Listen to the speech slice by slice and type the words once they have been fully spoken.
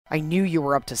I knew you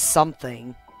were up to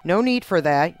something. No need for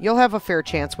that. You'll have a fair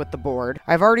chance with the board.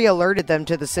 I've already alerted them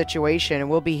to the situation and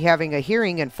we'll be having a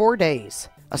hearing in 4 days.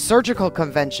 A surgical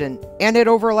convention, and it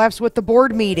overlaps with the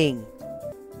board meeting.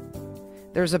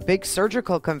 There's a big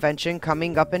surgical convention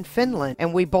coming up in Finland,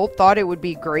 and we both thought it would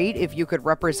be great if you could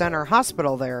represent our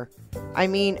hospital there. I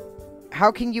mean,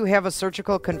 how can you have a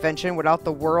surgical convention without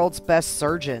the world's best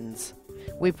surgeons?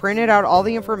 We printed out all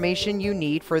the information you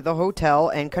need for the hotel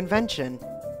and convention.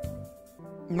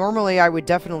 Normally, I would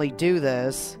definitely do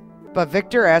this, but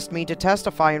Victor asked me to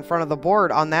testify in front of the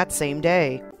board on that same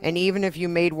day. And even if you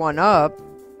made one up,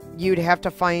 you'd have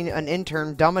to find an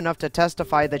intern dumb enough to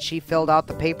testify that she filled out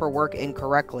the paperwork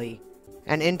incorrectly.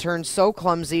 An intern so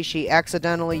clumsy she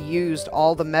accidentally used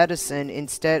all the medicine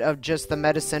instead of just the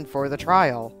medicine for the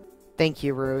trial. Thank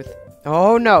you, Ruth.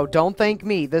 Oh no, don't thank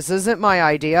me. This isn't my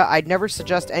idea. I'd never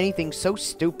suggest anything so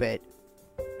stupid.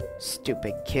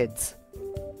 Stupid kids.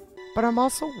 But I'm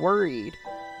also worried.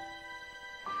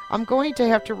 I'm going to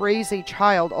have to raise a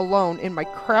child alone in my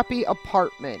crappy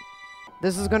apartment.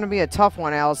 This is going to be a tough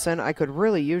one, Allison. I could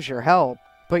really use your help.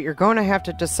 But you're going to have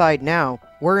to decide now.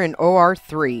 We're in OR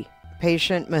 3.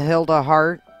 Patient Mahilda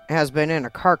Hart has been in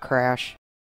a car crash.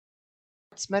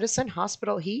 It's Medicine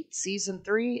Hospital Heat, Season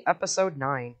 3, Episode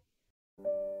 9.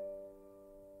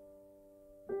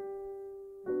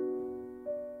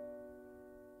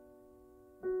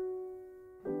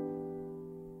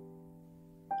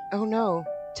 Oh no,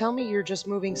 tell me you're just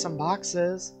moving some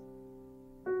boxes.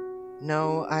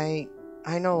 No, I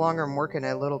no longer am working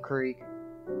at Little Creek.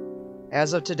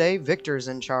 As of today, Victor's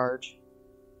in charge.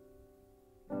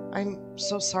 I'm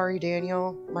so sorry,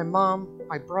 Daniel. My mom,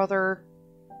 my brother.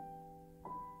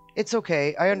 It's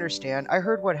okay, I understand. I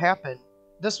heard what happened.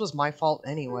 This was my fault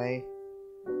anyway.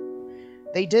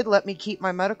 They did let me keep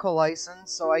my medical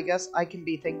license, so I guess I can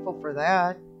be thankful for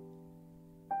that.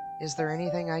 Is there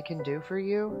anything I can do for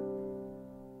you?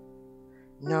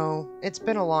 No, it's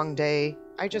been a long day.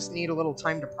 I just need a little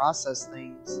time to process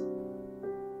things.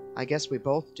 I guess we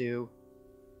both do.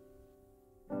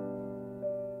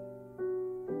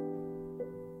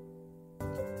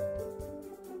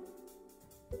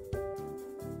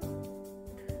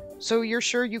 So you're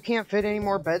sure you can't fit any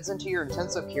more beds into your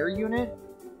intensive care unit?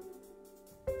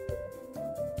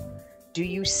 Do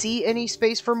you see any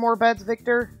space for more beds,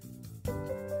 Victor?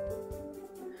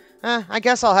 I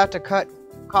guess I'll have to cut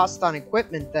costs on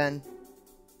equipment then.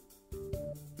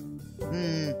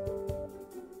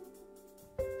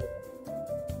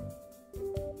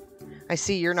 I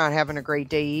see you're not having a great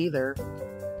day either.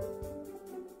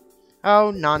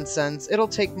 Oh, nonsense. It'll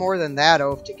take more than that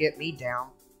oaf to get me down.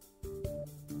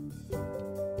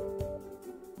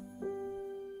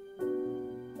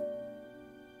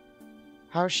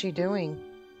 How's she doing?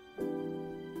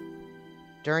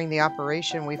 During the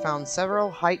operation, we found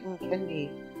several heightened kidney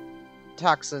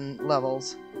toxin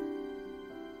levels.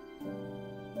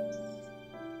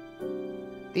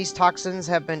 These toxins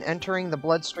have been entering the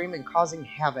bloodstream and causing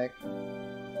havoc.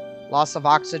 Loss of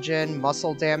oxygen,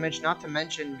 muscle damage, not to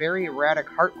mention very erratic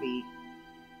heartbeat.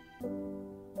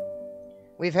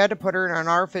 We've had to put her in an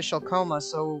artificial coma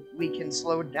so we can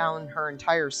slow down her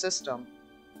entire system.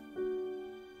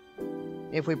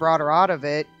 If we brought her out of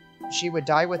it, she would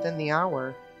die within the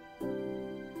hour.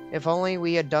 If only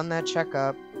we had done that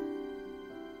checkup.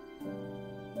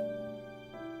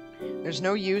 There's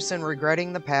no use in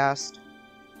regretting the past.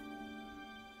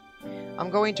 I'm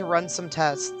going to run some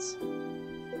tests.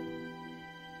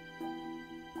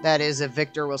 That is, if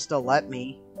Victor will still let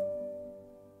me.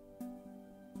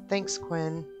 Thanks,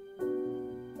 Quinn.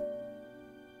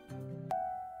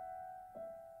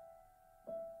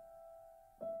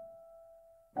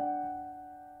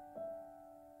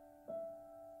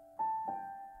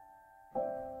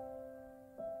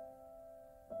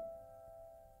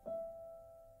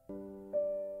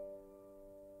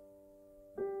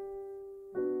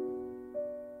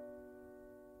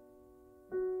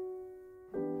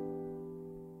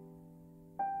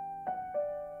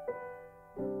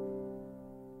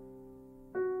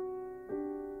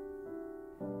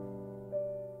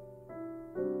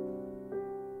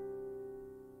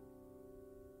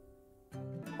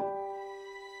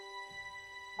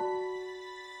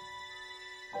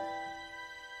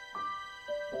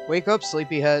 Wake up,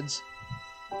 sleepyheads.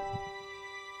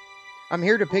 I'm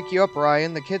here to pick you up,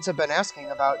 Ryan. The kids have been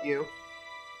asking about you.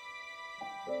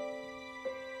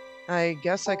 I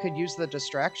guess I could use the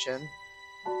distraction.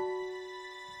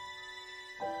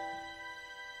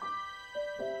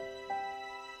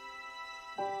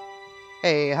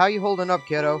 Hey, how you holding up,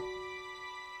 kiddo?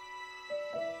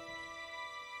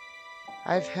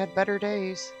 I've had better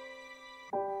days.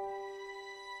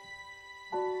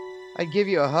 I'd give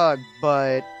you a hug,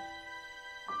 but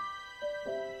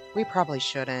we probably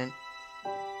shouldn't.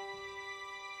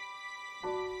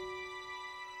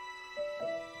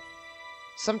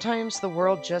 Sometimes the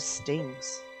world just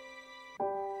stings.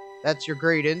 That's your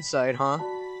great insight, huh?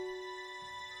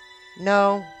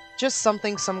 No, just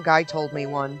something some guy told me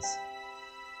once.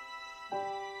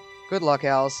 Good luck,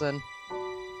 Allison.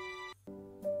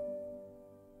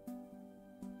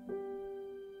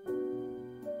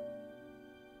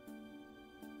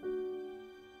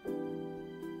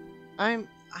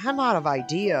 I'm out of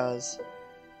ideas.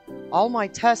 All my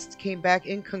tests came back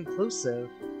inconclusive.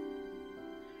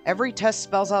 Every test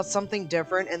spells out something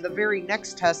different, and the very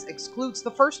next test excludes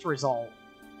the first result.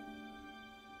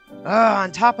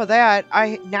 On top of that,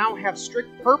 I now have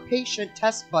strict per-patient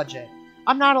test budget.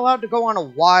 I'm not allowed to go on a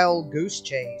wild goose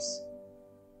chase.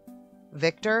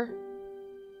 Victor?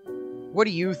 What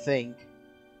do you think?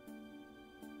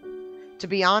 To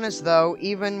be honest, though,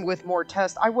 even with more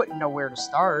tests, I wouldn't know where to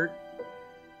start.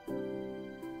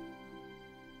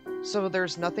 So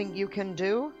there's nothing you can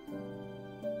do?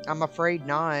 I'm afraid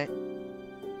not.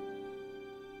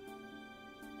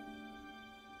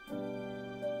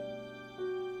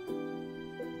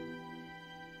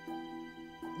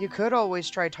 You could always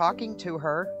try talking to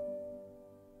her.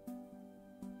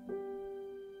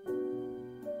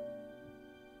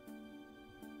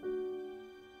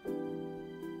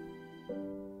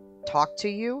 Talk to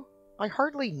you? I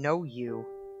hardly know you.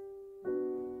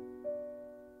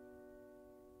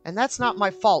 And that's not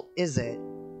my fault, is it?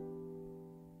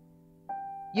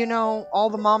 You know, all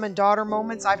the mom and daughter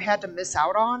moments I've had to miss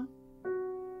out on?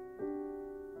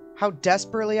 How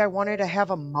desperately I wanted to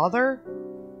have a mother?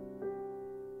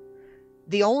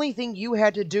 The only thing you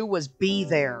had to do was be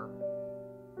there.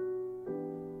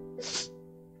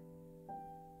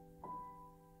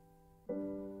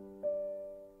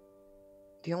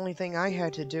 The only thing I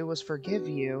had to do was forgive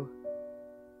you.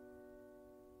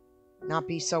 Not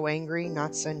be so angry,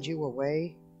 not send you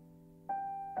away.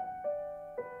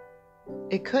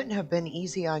 It couldn't have been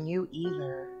easy on you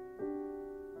either.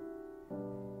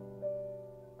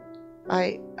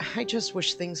 I just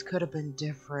wish things could have been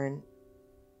different.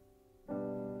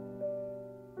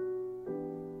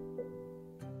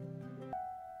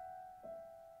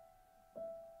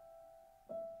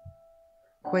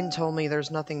 Quinn told me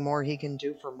there's nothing more he can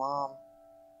do for Mom.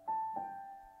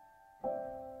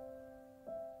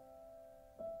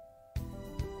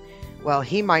 Well,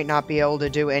 he might not be able to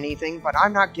do anything, but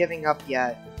I'm not giving up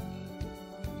yet.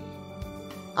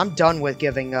 I'm done with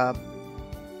giving up.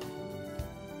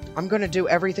 I'm gonna do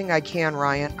everything I can,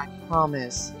 Ryan. I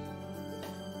promise.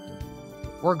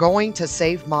 We're going to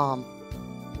save Mom.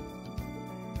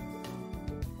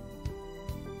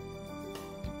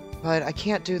 But I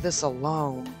can't do this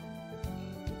alone.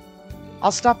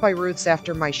 I'll stop by Ruth's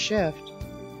after my shift.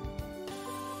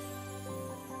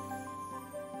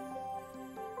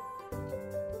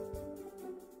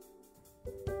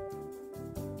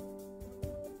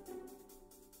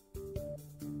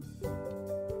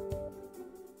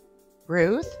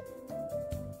 Ruth?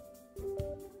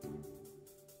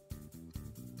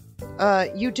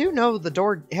 You do know the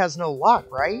door has no lock,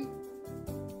 right?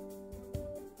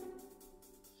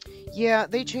 Yeah,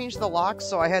 they changed the lock,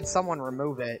 so I had someone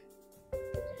remove it.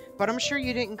 But I'm sure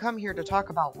you didn't come here to talk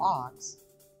about locks.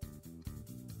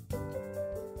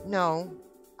 No,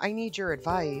 I need your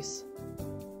advice.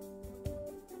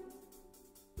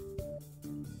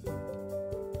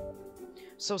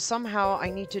 So somehow I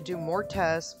need to do more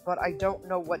tests, but I don't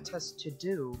know what tests to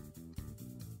do.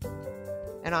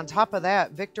 And on top of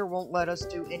that, Victor won't let us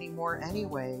do any more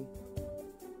anyway.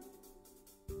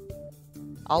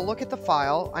 I'll look at the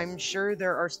file. I'm sure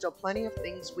there are still plenty of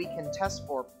things we can test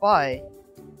for, but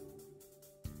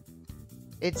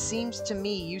it seems to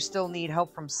me you still need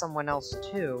help from someone else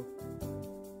too.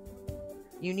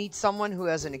 You need someone who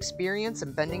has an experience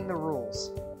in bending the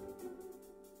rules.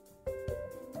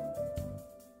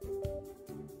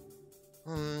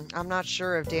 I'm not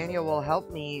sure if Daniel will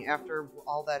help me after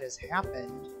all that has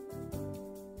happened.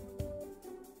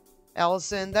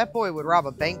 Allison, that boy would rob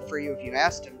a bank for you if you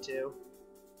asked him to.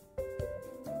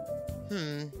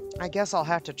 I guess I'll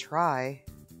have to try.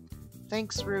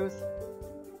 Thanks, Ruth.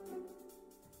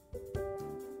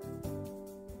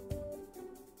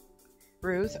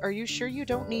 Ruth, are you sure you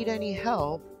don't need any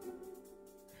help?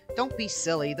 Don't be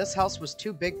silly. This house was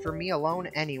too big for me alone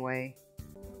anyway.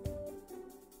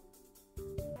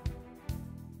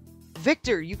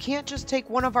 Victor, you can't just take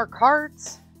one of our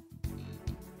carts.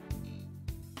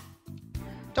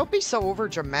 Don't be so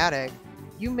overdramatic.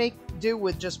 You make do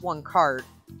with just one cart.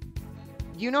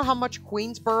 You know how much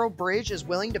Queensboro Bridge is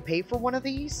willing to pay for one of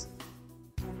these?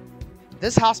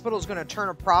 This hospital is going to turn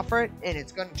a profit, and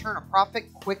it's going to turn a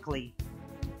profit quickly.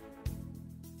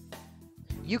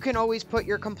 You can always put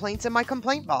your complaints in my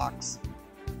complaint box.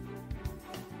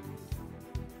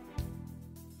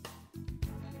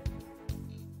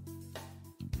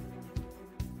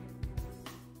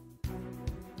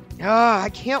 I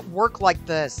can't work like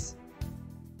this.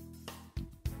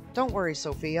 Don't worry,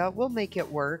 Sophia. We'll make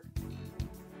it work.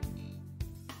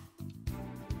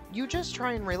 You just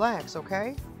try and relax,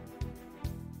 okay?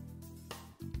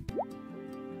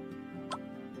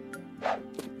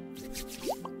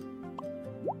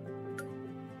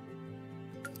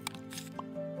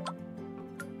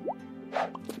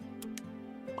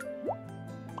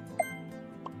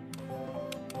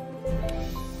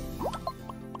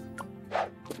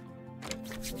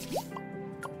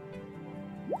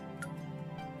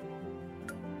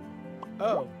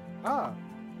 Oh, ah.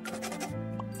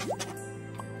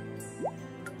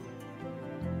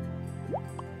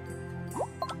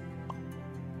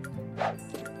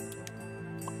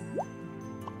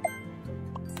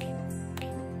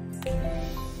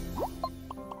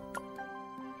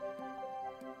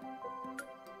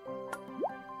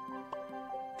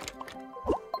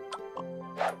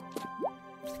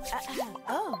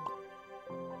 Oh.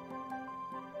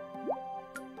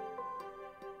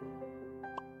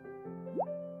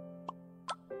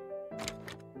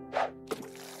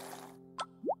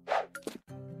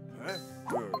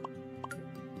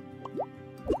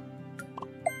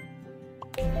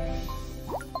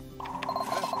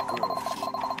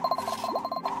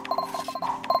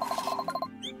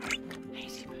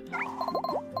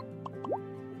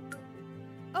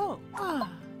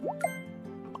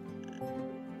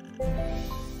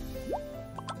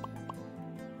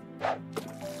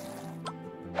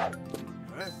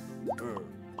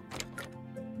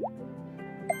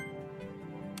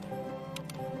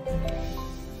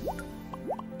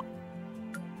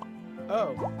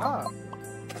 Oh. Ah.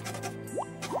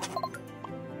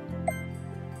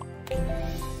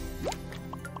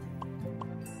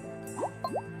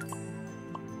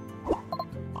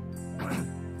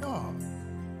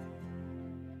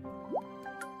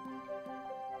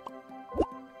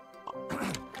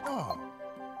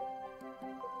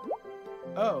 Oh,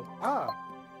 ah. Oh, ah.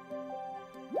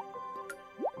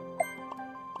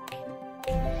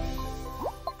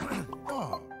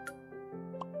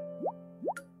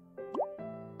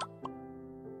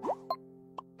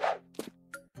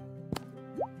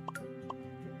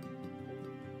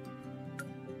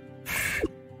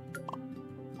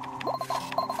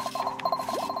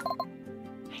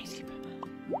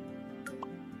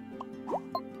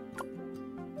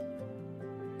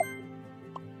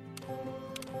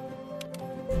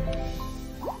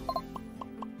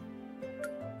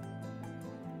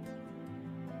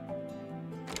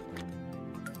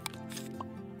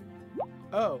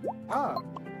 Oh, ah. Oh, ah. Oh, ah.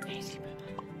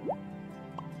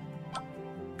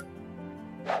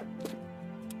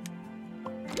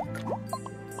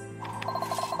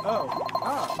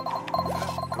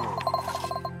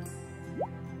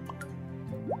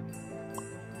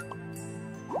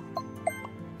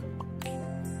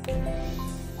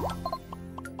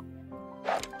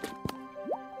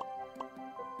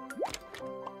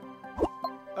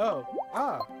 Oh,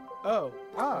 ah. Oh,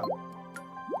 ah.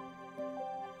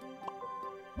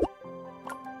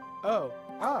 Oh,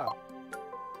 ah.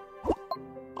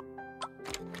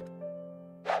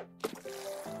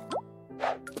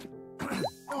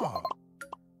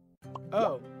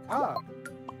 Oh, ah.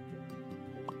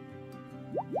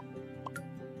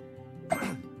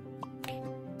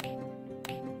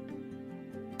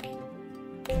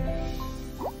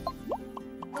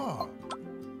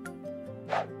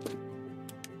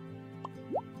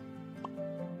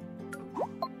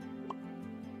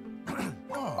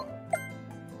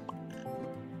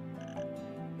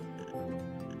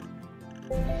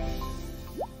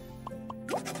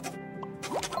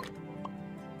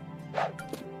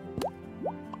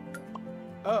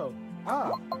 Oh.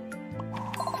 Ah. Oh.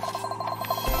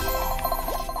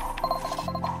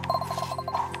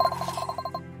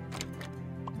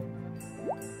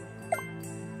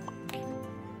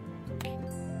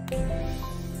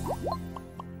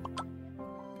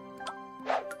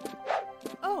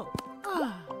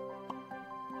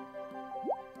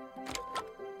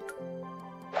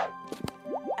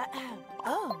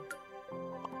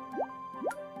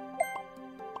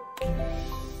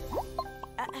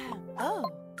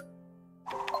 Oh.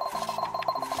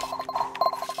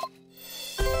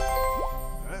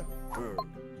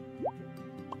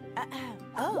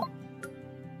 Oh.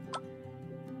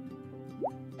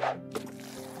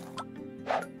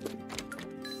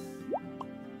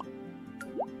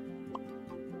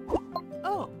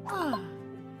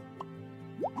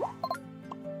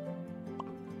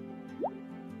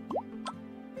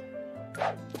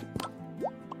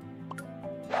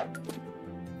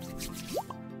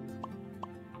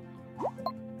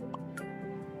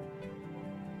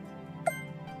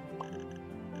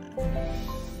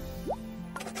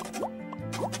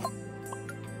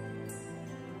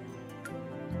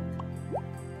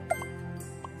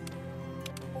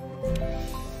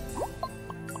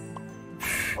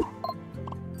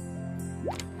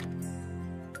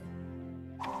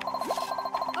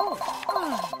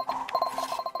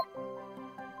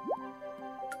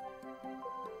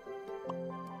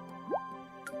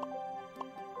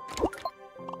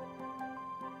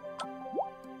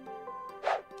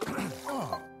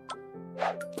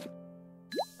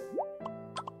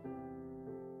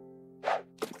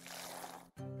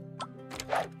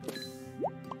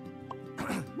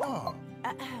 Oh.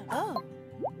 Oh.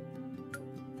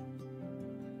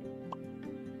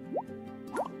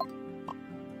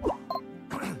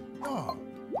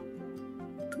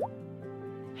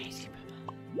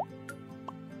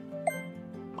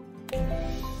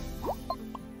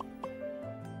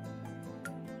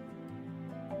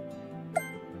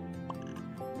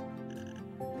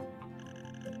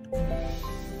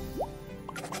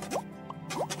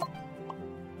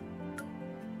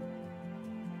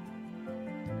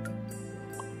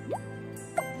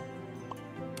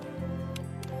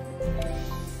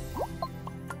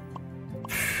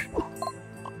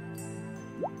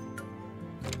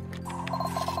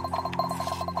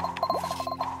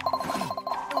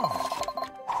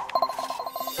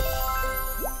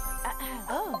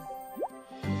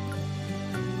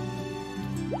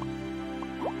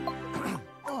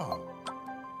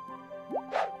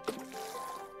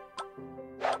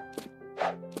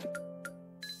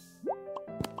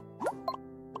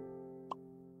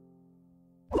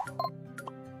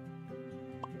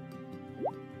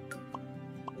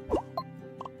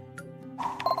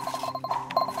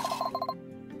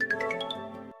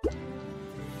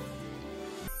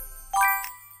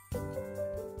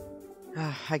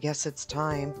 I guess it's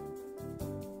time.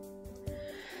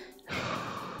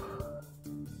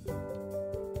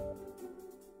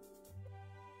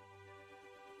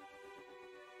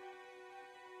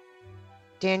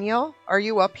 Daniel, are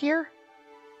you up here?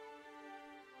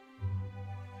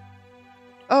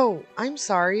 Oh, I'm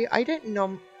sorry. I didn't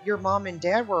know your mom and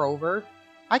dad were over.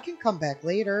 I can come back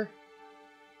later.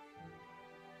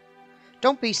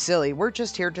 Don't be silly. We're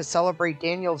just here to celebrate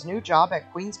Daniel's new job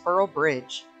at Queensboro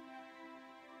Bridge.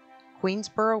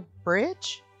 Queensboro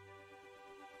Bridge?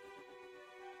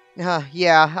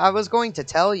 Yeah, I was going to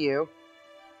tell you.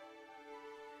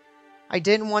 I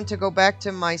didn't want to go back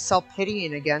to my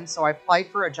self-pitying again, so I applied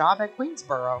for a job at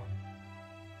Queensboro.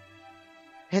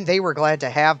 And they were glad to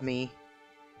have me.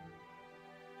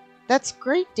 That's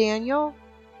great, Daniel.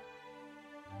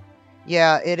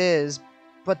 Yeah, it is.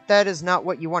 But that is not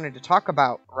what you wanted to talk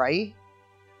about, right?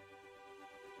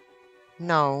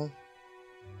 No.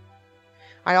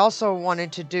 I also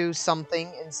wanted to do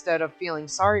something instead of feeling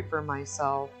sorry for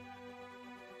myself.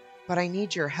 But I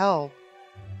need your help.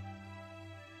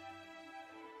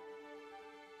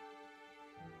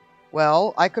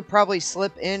 Well, I could probably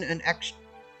slip in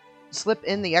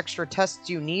the extra tests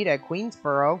you need at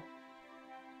Queensboro.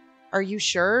 Are you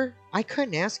sure? I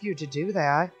couldn't ask you to do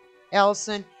that.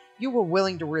 Allison, you were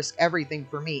willing to risk everything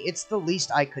for me. It's the least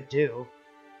I could do.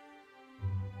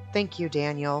 Thank you,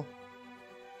 Daniel.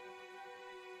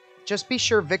 Just be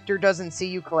sure Victor doesn't see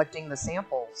you collecting the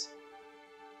samples.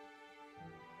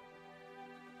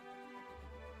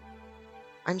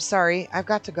 I'm sorry, I've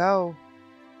got to go.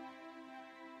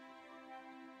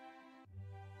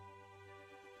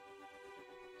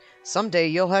 Someday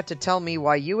you'll have to tell me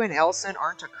why you and Allison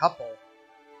aren't a couple.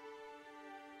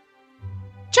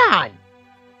 John!